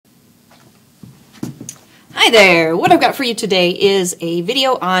Hi there! What I've got for you today is a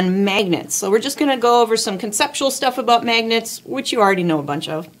video on magnets. So we're just going to go over some conceptual stuff about magnets, which you already know a bunch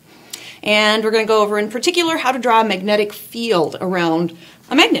of. And we're going to go over in particular how to draw a magnetic field around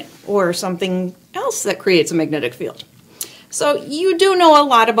a magnet or something else that creates a magnetic field. So you do know a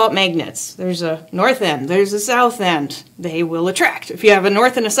lot about magnets. There's a north end, there's a south end. They will attract. If you have a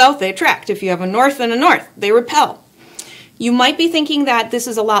north and a south, they attract. If you have a north and a north, they repel. You might be thinking that this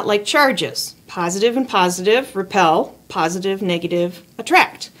is a lot like charges. Positive and positive repel, positive, negative,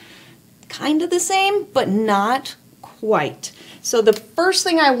 attract. Kind of the same, but not quite. So the first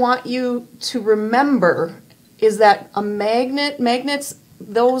thing I want you to remember is that a magnets,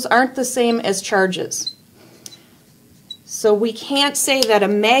 those aren't the same as charges. So we can't say that a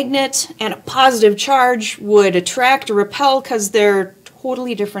magnet and a positive charge would attract or repel because they're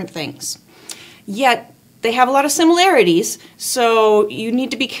totally different things. Yet, they have a lot of similarities, so you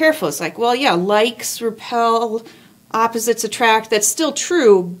need to be careful. It's like, well, yeah, likes repel, opposites attract. That's still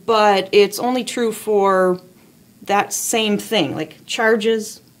true, but it's only true for that same thing. Like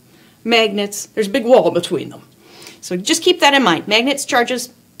charges, magnets, there's a big wall between them. So just keep that in mind. Magnets,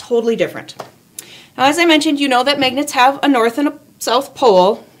 charges, totally different. Now, as I mentioned, you know that magnets have a north and a south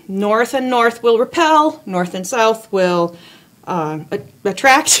pole. North and north will repel. North and south will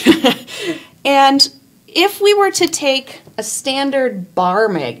attract. And if we were to take a standard bar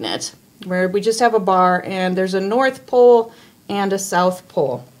magnet, where we just have a bar and there's a north pole and a south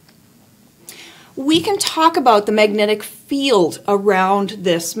pole, we can talk about the magnetic field around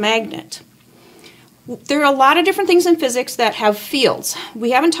this magnet. There are a lot of different things in physics that have fields.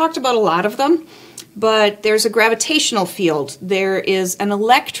 We haven't talked about a lot of them, but there's a gravitational field, there is an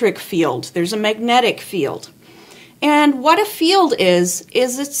electric field, there's a magnetic field. And what a field is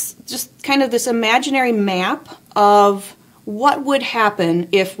it's just kind of this imaginary map of what would happen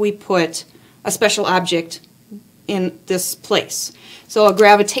if we put a special object in this place. So a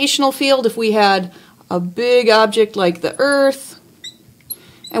gravitational field, if we had a big object like the Earth,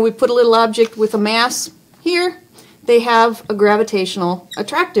 and we put a little object with a mass here, they have a gravitational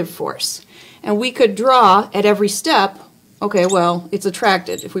attractive force. And we could draw at every step, okay, well, it's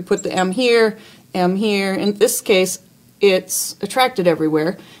attracted. If we put the M here, in this case, it's attracted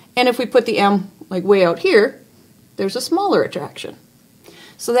everywhere. And if we put the M like way out here, there's a smaller attraction.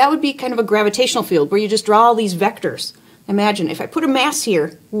 So that would be kind of a gravitational field where you just draw all these vectors. Imagine if I put a mass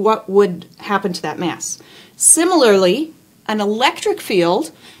here, what would happen to that mass? Similarly, an electric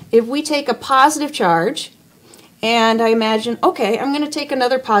field, if we take a positive charge and I imagine, okay, I'm going to take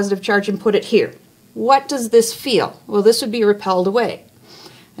another positive charge and put it here. What does this feel? Well, this would be repelled away.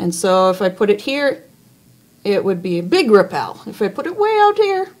 And so if I put it here, it would be a big repel. If I put it way out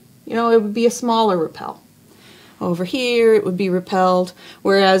here, you know, it would be a smaller repel. Over here, it would be repelled.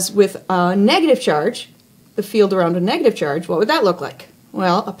 Whereas with a negative charge, the field around a negative charge, what would that look like?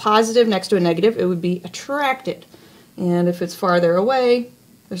 Well, a positive next to a negative, it would be attracted. And if it's farther away,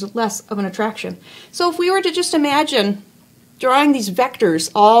 there's less of an attraction. So if we were to just imagine drawing these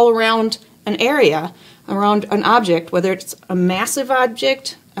vectors all around an area, around an object, whether it's a massive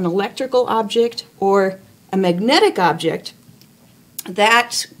object, an electrical object, or a magnetic object,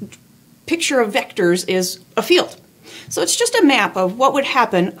 that picture of vectors is a field. So it's just a map of what would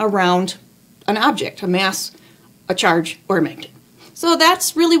happen around an object, a mass, a charge, or a magnet. So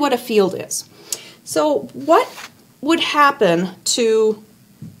that's really what a field is. So what would happen to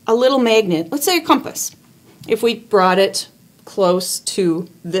a little magnet, let's say a compass, if we brought it close to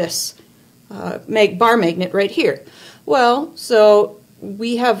this bar magnet right here? Well, so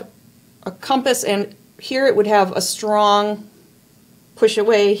we have a compass, and here it would have a strong push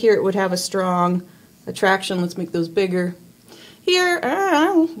away, here it would have a strong attraction. Let's make those bigger. Here, I don't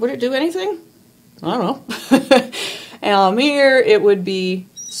know, would it do anything? I don't know. Here it would be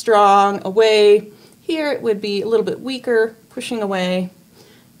strong away. Here it would be a little bit weaker, pushing away.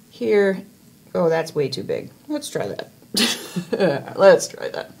 Here, oh, that's way too big. Let's try that. Let's try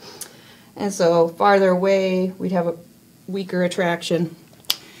that. And so farther away, we'd have a weaker attraction.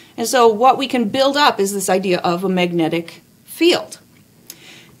 And so what we can build up is this idea of a magnetic field.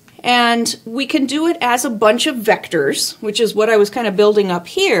 And we can do it as a bunch of vectors, which is what I was kind of building up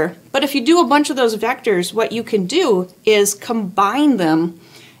here. But if you do a bunch of those vectors, what you can do is combine them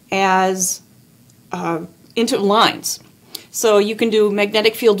as into lines. So you can do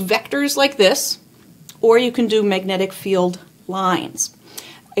magnetic field vectors like this, or you can do magnetic field lines.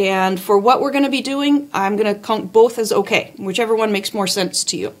 And for what we're going to be doing, I'm going to count both as okay, whichever one makes more sense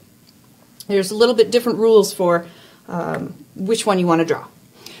to you. There's a little bit different rules for which one you want to draw.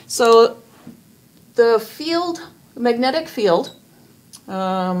 So the field, magnetic field,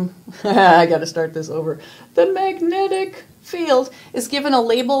 I got to start this over. The magnetic field is given a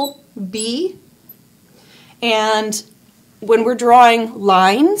label B, and when we're drawing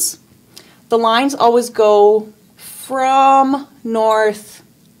lines, the lines always go from north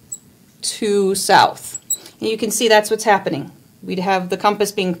to south. And you can see that's what's happening. We'd have the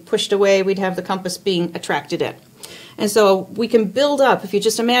compass being pushed away, we'd have the compass being attracted in. And so we can build up, if you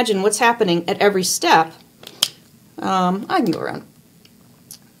just imagine what's happening at every step, I can go around.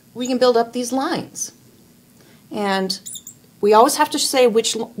 We can build up these lines. And we always have to say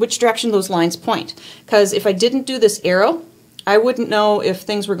which direction those lines point. Because if I didn't do this arrow, I wouldn't know if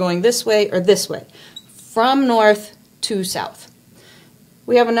things were going this way or this way, from north to south.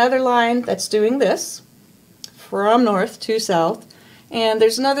 We have another line that's doing this, from north to south, and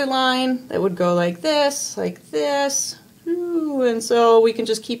there's another line that would go like this, and so we can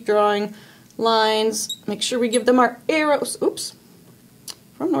just keep drawing lines, make sure we give them our arrows, oops,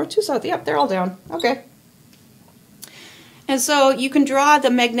 from north to south, yep, they're all down, okay. And so you can draw the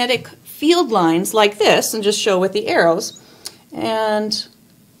magnetic field lines like this and just show with the arrows, and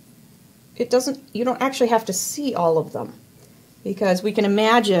you don't actually have to see all of them, because we can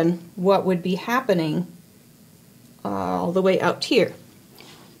imagine what would be happening all the way out here.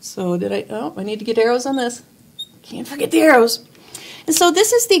 So I need to get arrows on this. Can't forget the arrows. And so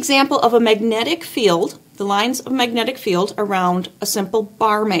this is the example of a magnetic field, the lines of a magnetic field around a simple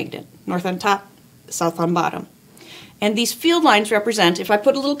bar magnet, north on top, south on bottom. And these field lines represent, if I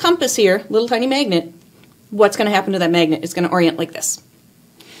put a little compass here, little tiny magnet, what's going to happen to that magnet? It's going to orient like this.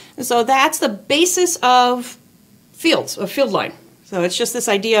 And so that's the basis of fields, a field line. So it's just this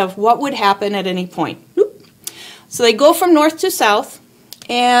idea of what would happen at any point. So they go from north to south,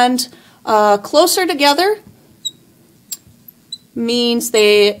 and closer together means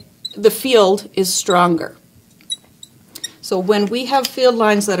the field is stronger. So when we have field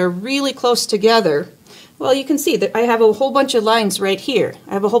lines that are really close together, well, you can see that I have a whole bunch of lines right here.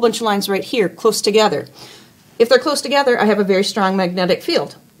 I have a whole bunch of lines right here close together. If they're close together, I have a very strong magnetic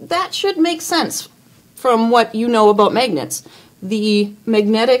field. That should make sense from what you know about magnets. The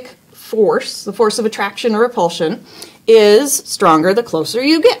magnetic force, the force of attraction or repulsion, is stronger the closer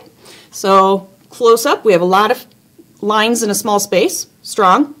you get. So close up, we have a lot of lines in a small space,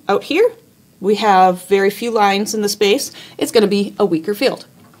 strong. Out here, we have very few lines in the space. It's going to be a weaker field.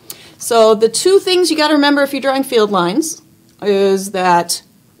 So the two things you got to remember if you're drawing field lines is that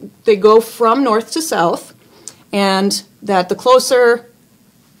they go from north to south, and that the closer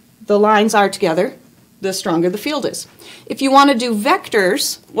the lines are together, the stronger the field is. If you want to do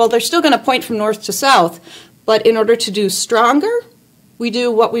vectors, well, they're still going to point from north to south, but in order to do stronger, we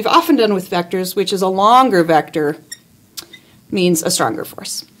do what we've often done with vectors, which is a longer vector means a stronger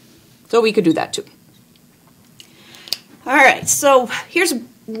force. So we could do that too. All right, so here's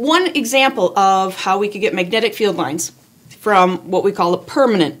one example of how we could get magnetic field lines from what we call a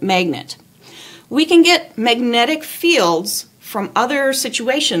permanent magnet. We can get magnetic fields from other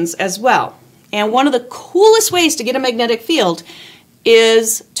situations as well. And one of the coolest ways to get a magnetic field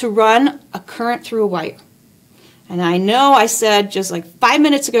is to run a current through a wire. And I know I said just like 5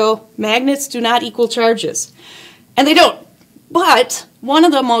 minutes ago, magnets do not equal charges. And they don't. But one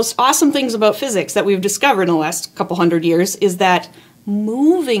of the most awesome things about physics that we've discovered in the last couple hundred years is that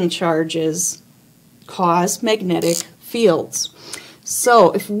moving charges cause magnetic fields.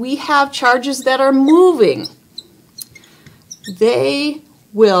 So if we have charges that are moving, they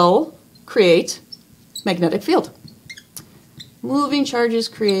will create magnetic field. Moving charges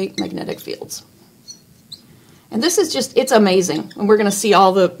create magnetic fields. And this is just, it's amazing. And we're going to see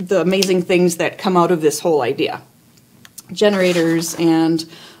all the amazing things that come out of this whole idea. Generators and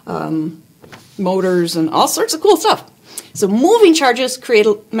motors and all sorts of cool stuff. So moving charges create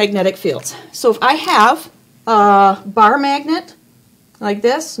magnetic fields. So if I have a bar magnet like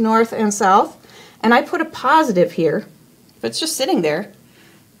this, north and south, and I put a positive here, if it's just sitting there,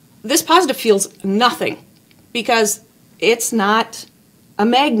 this positive feels nothing because it's not a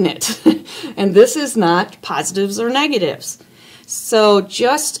magnet. And this is not positives or negatives. So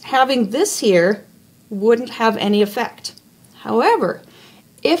just having this here wouldn't have any effect. However,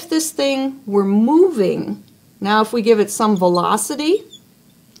 if this thing were moving, now if we give it some velocity,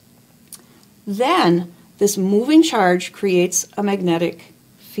 then this moving charge creates a magnetic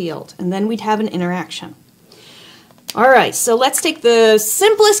field, and then we'd have an interaction. All right, so let's take the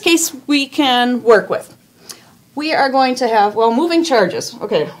simplest case we can work with. We are going to have, well, moving charges.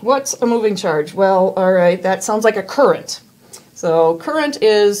 Okay, what's a moving charge? Well, all right, that sounds like a current. So current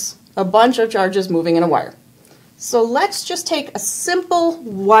is a bunch of charges moving in a wire. So let's just take a simple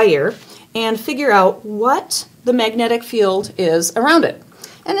wire, and figure out what the magnetic field is around it.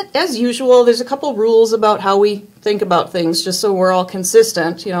 And as usual, there's a couple rules about how we think about things, just so we're all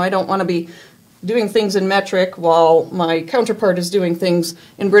consistent. You know, I don't want to be doing things in metric while my counterpart is doing things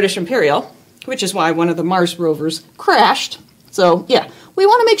in British Imperial, which is why one of the Mars rovers crashed. So yeah, we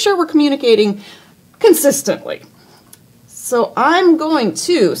want to make sure we're communicating consistently. So I'm going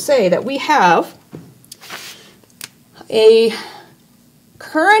to say that we have a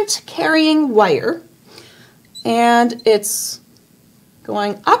current carrying wire, and it's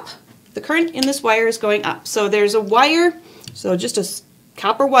going up. The current in this wire is going up. So there's a wire, so just a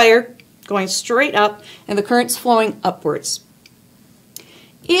copper wire going straight up, and the current's flowing upwards.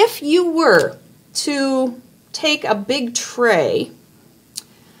 If you were to take a big tray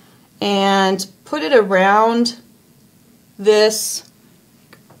and put it around this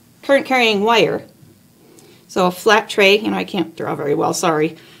current carrying wire, so a flat tray, you know, I can't draw very well,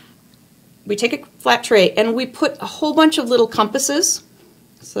 sorry. We take a flat tray and we put a whole bunch of little compasses,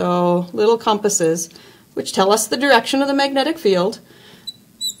 so little compasses, which tell us the direction of the magnetic field.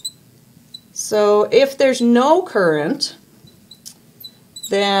 So if there's no current,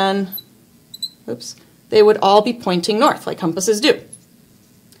 then, oops, they would all be pointing north, like compasses do.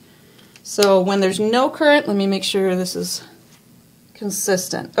 So when there's no current, let me make sure this is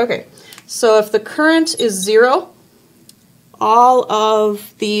consistent. Okay, so if the current is 0, all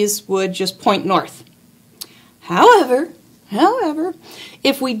of these would just point north. However,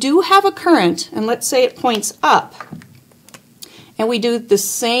 if we do have a current, and let's say it points up, and we do the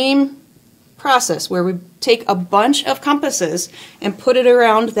same process where we take a bunch of compasses and put it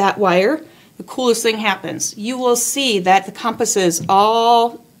around that wire, the coolest thing happens. You will see that the compasses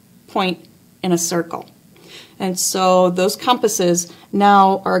all point in a circle. And so those compasses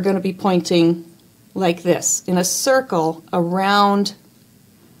now are going to be pointing like this, in a circle around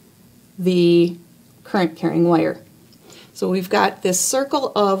the current carrying wire. So we've got this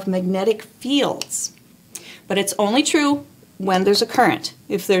circle of magnetic fields, but it's only true when there's a current.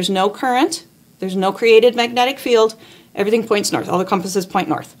 If there's no current, there's no created magnetic field, everything points north, all the compasses point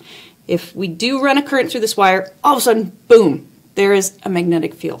north. If we do run a current through this wire, all of a sudden, boom, there is a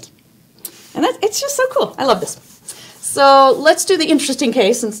magnetic field. And it's just so cool. I love this. So let's do the interesting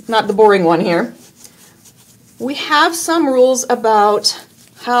case, and not the boring one here. We have some rules about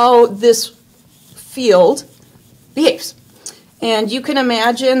how this field behaves. And you can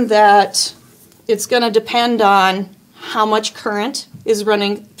imagine that it's going to depend on how much current is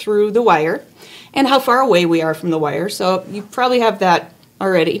running through the wire and how far away we are from the wire. So you probably have that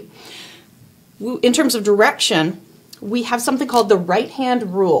already. In terms of direction, we have something called the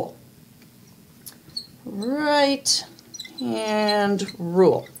right-hand rule. Right-hand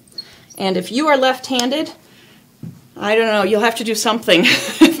rule. And if you are left-handed, I don't know, you'll have to do something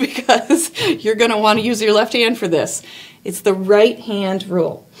because you're going to want to use your left hand for this. It's the right-hand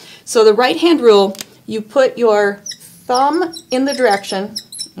rule. So the right-hand rule, you put your thumb in the direction,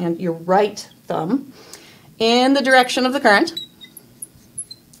 and your right thumb, in the direction of the current,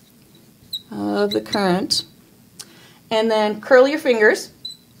 and then curl your fingers.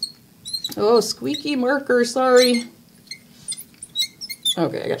 Oh, squeaky marker, sorry.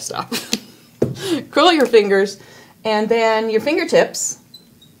 Okay, I gotta stop. Curl your fingers, and then your fingertips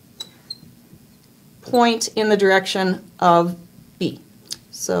point in the direction of B.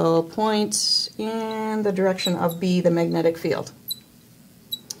 So point in the direction of B, the magnetic field.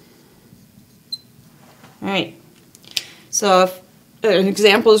 All right, so if, an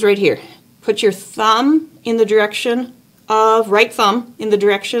example is right here. Put your thumb in the direction of, right thumb in the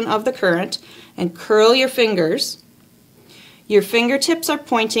direction of the current, and curl your fingers. Your fingertips are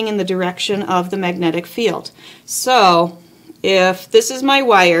pointing in the direction of the magnetic field. So if this is my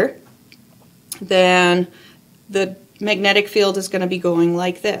wire, then the magnetic field is going to be going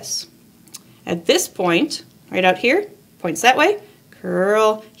like this. At this point, right out here, points that way,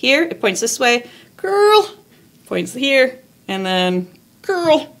 curl here, it points this way, curl, points here, and then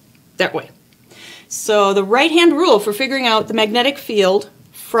curl that way. So the right-hand rule for figuring out the magnetic field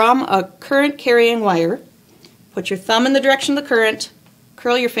from a current carrying wire, put your thumb in the direction of the current,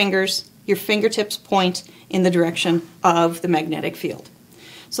 curl your fingers, your fingertips point in the direction of the magnetic field.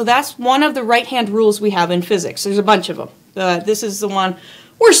 So that's one of the right-hand rules we have in physics. There's a bunch of them. This is the one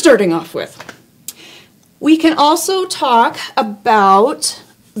we're starting off with. We can also talk about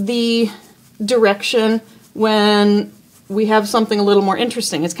the direction when we have something a little more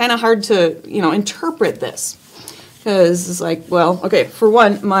interesting. It's kind of hard to, interpret this. Because it's like, well, okay, for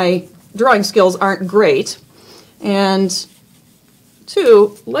one, my drawing skills aren't great. And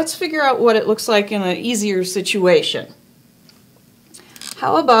two, let's figure out what it looks like in an easier situation.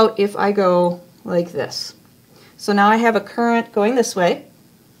 How about if I go like this? So now I have a current going this way,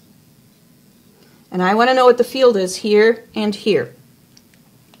 and I want to know what the field is here and here.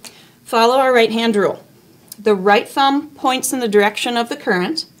 Follow our right hand rule. The right thumb points in the direction of the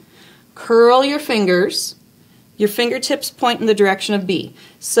current. Curl your fingers. Your fingertips point in the direction of B.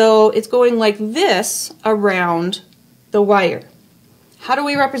 So it's going like this around the wire. How do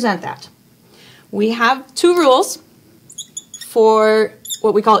we represent that? We have two rules for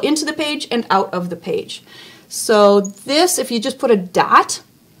what we call into the page and out of the page. So this, if you just put a dot,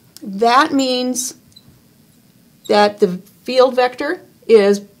 that means that the field vector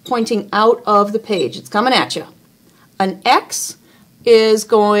is pointing out of the page. It's coming at you. An X is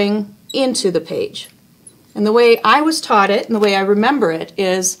going into the page. And the way I was taught it, and the way I remember it,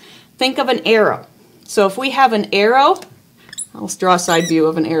 is think of an arrow. So if we have an arrow, I'll draw a side view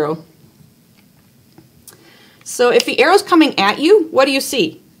of an arrow. So if the arrow's coming at you, what do you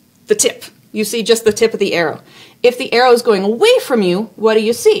see? The tip. You see just the tip of the arrow. If the arrow is going away from you, what do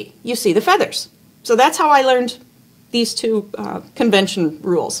you see? You see the feathers. So that's how I learned these two convention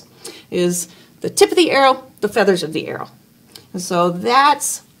rules, is the tip of the arrow, the feathers of the arrow. And so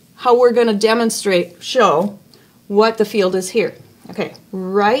that's how we're going to show what the field is here. Okay,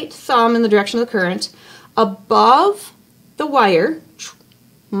 right thumb in the direction of the current. Above the wire,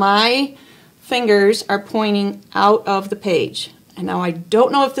 my fingers are pointing out of the page. And now I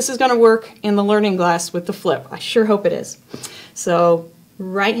don't know if this is going to work in the learning glass with the flip. I sure hope it is. So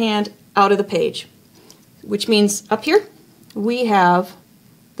right hand out of the page, which means up here we have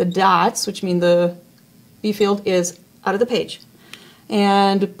the dots, which mean the B field is out of the page.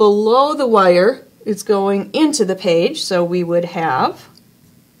 And below the wire, it's going into the page, so we would have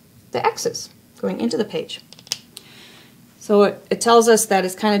the X's going into the page. So it tells us that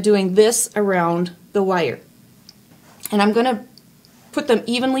it's kind of doing this around the wire. And I'm going to put them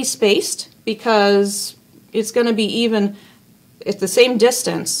evenly spaced because it's going to be even at the same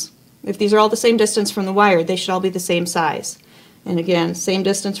distance. If these are all the same distance from the wire, they should all be the same size. And again, same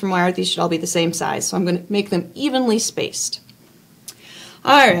distance from wire, these should all be the same size. So I'm going to make them evenly spaced.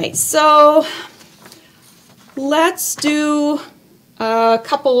 Alright, so let's do a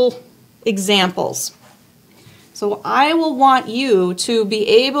couple examples. So I will want you to be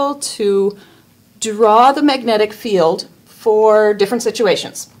able to draw the magnetic field for different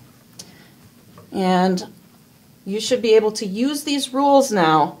situations. And you should be able to use these rules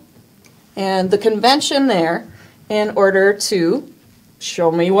now and the convention there in order to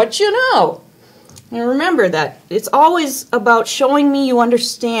show me what you know. And remember that it's always about showing me you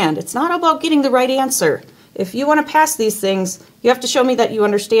understand. It's not about getting the right answer. If you want to pass these things, you have to show me that you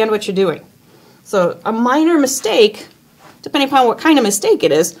understand what you're doing. So a minor mistake, depending upon what kind of mistake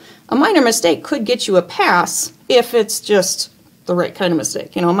it is, a minor mistake could get you a pass if it's just the right kind of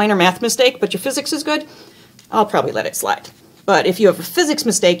mistake. You know, a minor math mistake, but your physics is good, I'll probably let it slide. But if you have a physics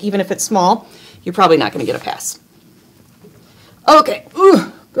mistake, even if it's small, you're probably not going to get a pass. Okay,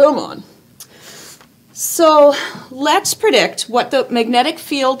 come on. So let's predict what the magnetic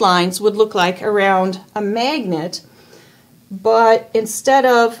field lines would look like around a magnet, but instead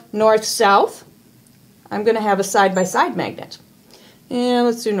of north-south, I'm going to have a side-by-side magnet. And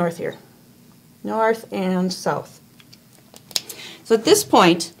let's do north here. North and south. So at this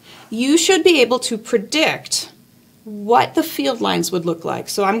point, you should be able to predict what the field lines would look like.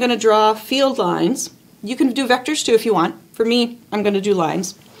 So I'm going to draw field lines. You can do vectors too if you want. For me, I'm going to do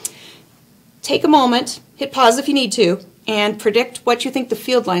lines. Take a moment, hit pause if you need to, and predict what you think the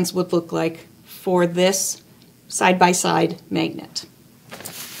field lines would look like for this side-by-side magnet.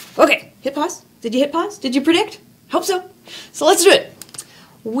 Okay, hit pause. Did you hit pause? Did you predict? Hope so. So let's do it.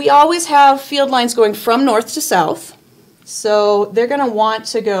 We always have field lines going from north to south, so they're going to want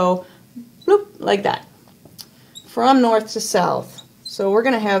to go bloop, like that, from north to south. So we're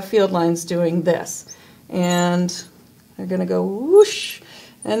going to have field lines doing this, and they're going to go whoosh,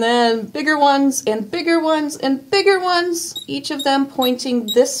 and then bigger ones and bigger ones and bigger ones, each of them pointing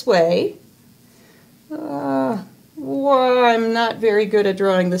this way. Well, I'm not very good at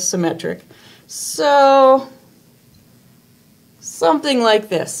drawing this symmetric. So something like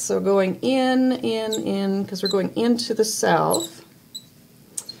this. So going in, because we're going into the south.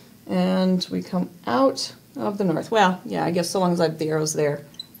 And we come out of the north. Well, yeah, I guess so long as I have the arrows there,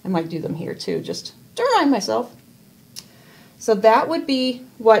 I might do them here too, just to remind myself. So that would be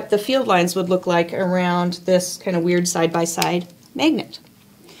what the field lines would look like around this kind of weird side-by-side magnet.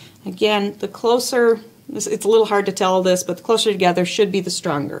 Again, the closer, it's a little hard to tell this, but the closer together should be the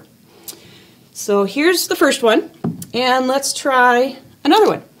stronger. So here's the first one, and let's try another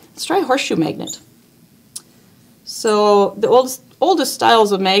one. Let's try a horseshoe magnet. So the oldest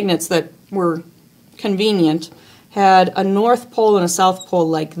styles of magnets that were convenient had a north pole and a south pole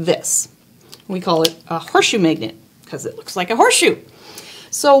like this. We call it a horseshoe magnet because it looks like a horseshoe.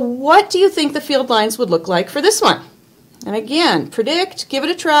 So what do you think the field lines would look like for this one? And again, predict, give it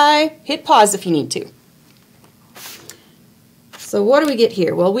a try, hit pause if you need to. So what do we get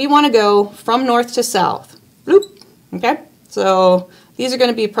here? Well, we want to go from north to south. Bloop. Okay? So these are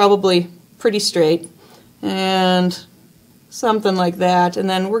going to be probably pretty straight and something like that. And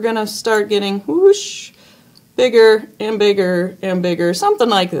then we're going to start getting whoosh, bigger and bigger and bigger, something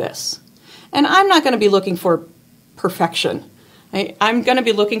like this. And I'm not going to be looking for perfection. I'm going to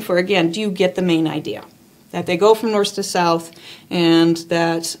be looking for, again, do you get the main idea? That they go from north to south and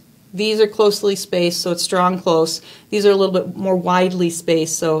that these are closely spaced, so it's strong close. These are a little bit more widely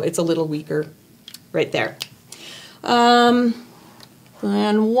spaced, so it's a little weaker right there. And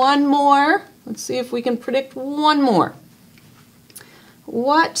one more. Let's see if we can predict one more.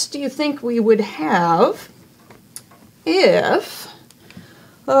 What do you think we would have if,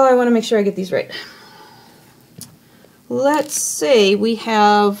 oh, I want to make sure I get these right. Let's say we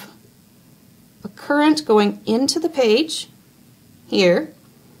have a current going into the page here,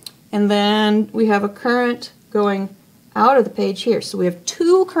 and then we have a current going out of the page here. So we have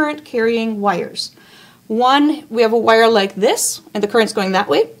two current carrying wires. One, we have a wire like this, and the current's going that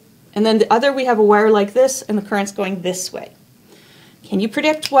way, and then the other we have a wire like this, and the current's going this way. Can you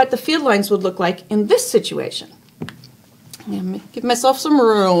predict what the field lines would look like in this situation? I'm going to give myself some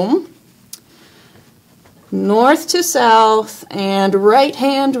room. North to south and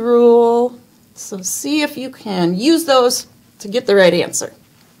right-hand rule. So see if you can use those to get the right answer.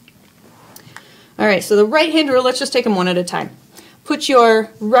 All right, so the right-hand rule, let's just take them one at a time. Put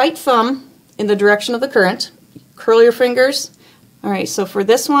your right thumb in the direction of the current. Curl your fingers. All right, so for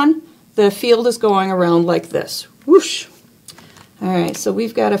this one, the field is going around like this. Whoosh. All right, so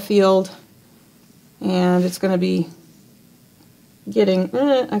we've got a field, and it's going to be getting,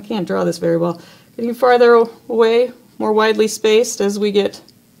 I can't draw this very well, getting farther away, more widely spaced as we get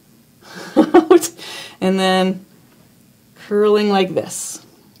out, and then curling like this.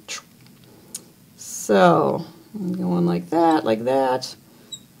 So I'm going like that, like that,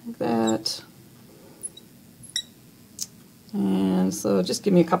 like that. And so just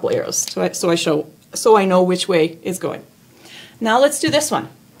give me a couple arrows so I know which way is going. Now let's do this one.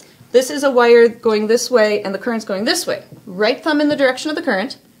 This is a wire going this way and the current's going this way. Right thumb in the direction of the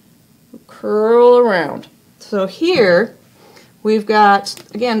current, curl around. So here we've got,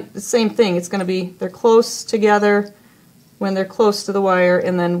 again, the same thing. It's going to be, they're close together when they're close to the wire,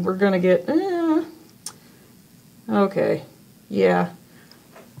 and then we're going to get, okay, yeah,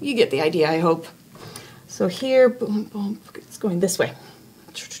 you get the idea, I hope. So here, boom, boom, it's going this way.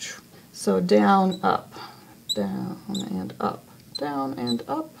 So down, up, down, and up, down, and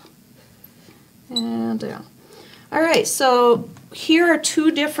up, and down. All right, so here are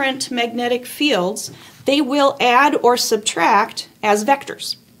two different magnetic fields. They will add or subtract as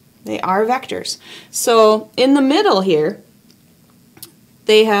vectors. They are vectors. So in the middle here,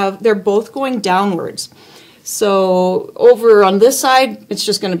 they're both going downwards. So over on this side, it's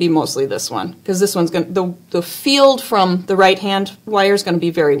just going to be mostly this one, because this one's going to, the field from the right-hand wire is going to be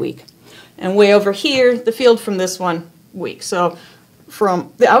very weak. And way over here, the field from this one, weak. So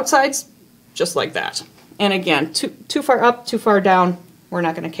from the outsides, just like that. And again, too far up, too far down, we're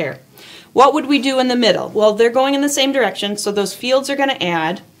not going to care. What would we do in the middle? Well, they're going in the same direction, so those fields are going to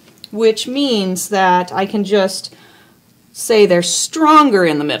add, which means that I can just say they're stronger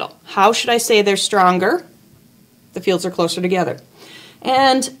in the middle. How should I say they're stronger? The fields are closer together.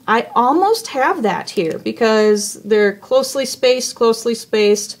 And I almost have that here because they're closely spaced.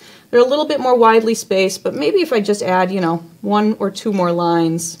 They're a little bit more widely spaced, but maybe if I just add, you know, one or two more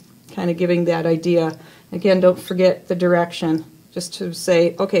lines, kind of giving that idea. Again, don't forget the direction, just to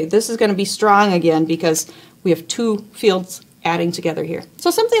say, okay, this is going to be strong again because we have two fields adding together here.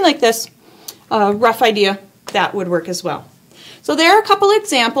 So something like this, rough idea, that would work as well. So there are a couple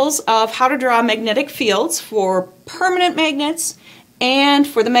examples of how to draw magnetic fields for permanent magnets and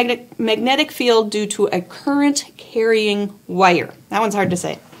for the magnetic field due to a current carrying wire. That one's hard to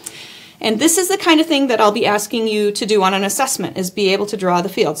say. And this is the kind of thing that I'll be asking you to do on an assessment, is be able to draw the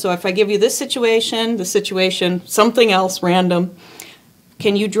field. So if I give you this situation, something else random,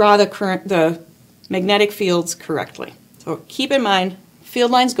 can you draw the magnetic fields correctly? So keep in mind,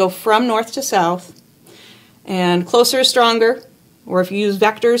 field lines go from north to south, and closer is stronger, or if you use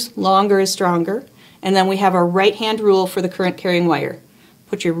vectors, longer is stronger. And then we have our right-hand rule for the current carrying wire.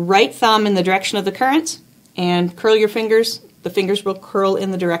 Put your right thumb in the direction of the current and curl your fingers. The fingers will curl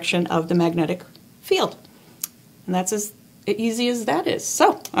in the direction of the magnetic field. And that's as easy as that is.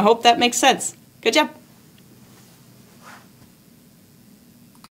 So I hope that makes sense. Good job.